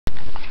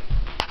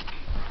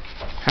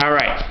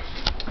Alright.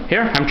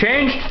 Here, I'm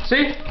changed.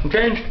 See? I'm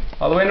changed.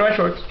 All the way into my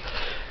shorts.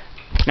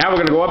 Now we're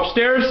going to go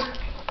upstairs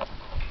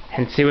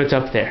and see what's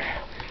up there.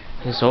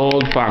 This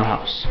old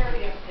farmhouse.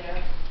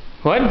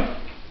 What?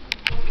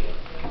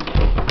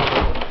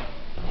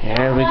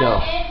 There we go.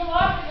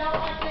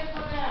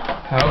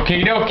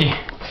 Okie dokie.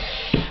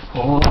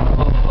 Oh.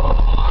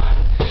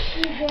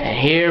 And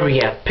here we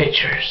have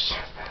pictures.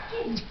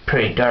 It's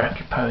pretty dark,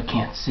 you probably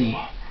can't see.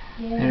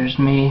 There's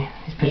me.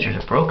 These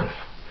pictures are broken.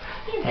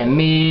 And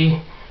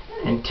me,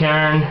 and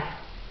Taryn,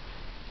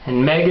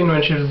 and Megan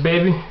when she was a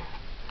baby.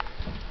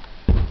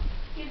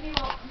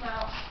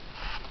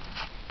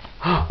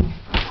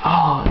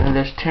 Oh, and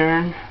there's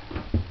Taryn.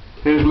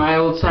 There's my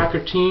old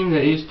soccer team that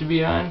I used to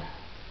be on.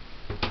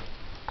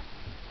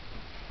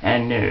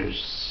 And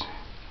there's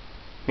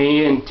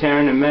me and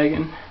Taryn and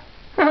Megan.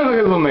 Oh, look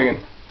at little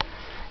Megan.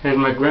 There's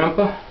my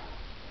grandpa.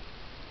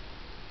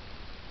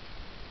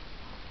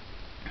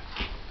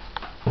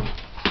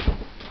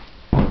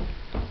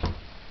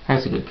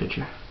 That's a good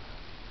picture.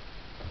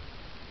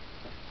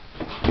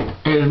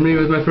 There's me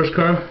with my first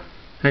car.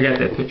 I got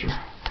that picture.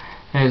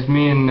 There's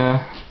me and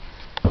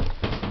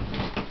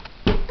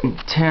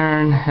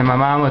Taryn and my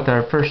mom with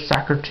our first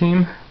soccer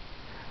team.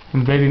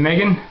 And baby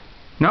Megan.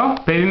 No?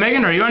 Baby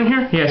Megan, are you on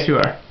here? Yes, you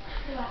are.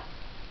 Yeah.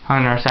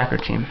 On our soccer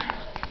team.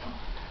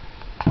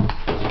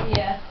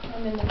 Yeah,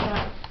 I'm in the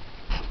front.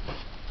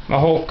 My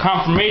whole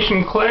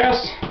confirmation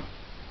class.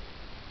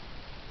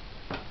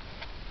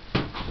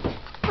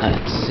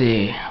 Let's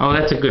see. Oh,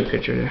 that's a good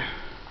picture there.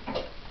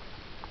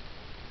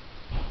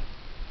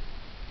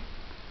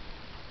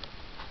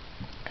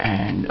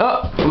 And,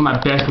 oh,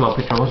 my basketball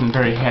picture. I wasn't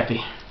very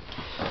happy.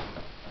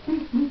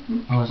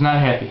 I was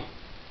not happy.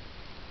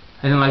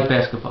 I didn't like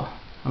basketball.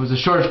 I was the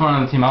shortest one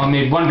on the team. I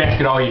only made one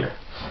basket all year.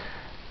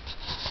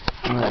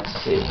 Let's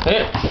see.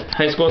 Hey,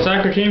 high school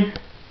soccer team.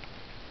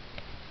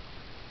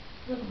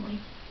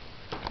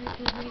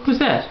 Who's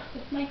that?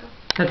 It's Michael.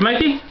 That's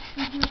Mikey?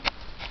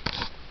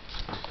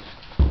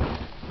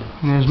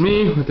 And there's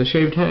me with the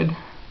shaved head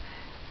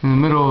in the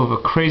middle of a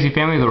crazy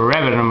family with a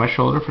rabbit on my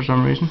shoulder for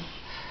some reason.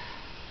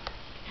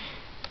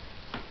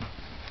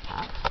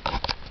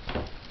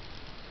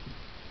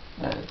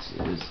 Let's see,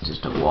 it's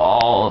just a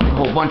wall of a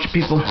whole bunch of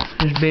people.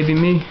 There's baby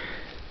me.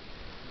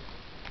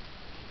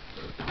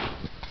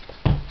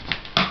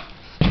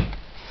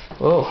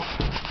 Whoa.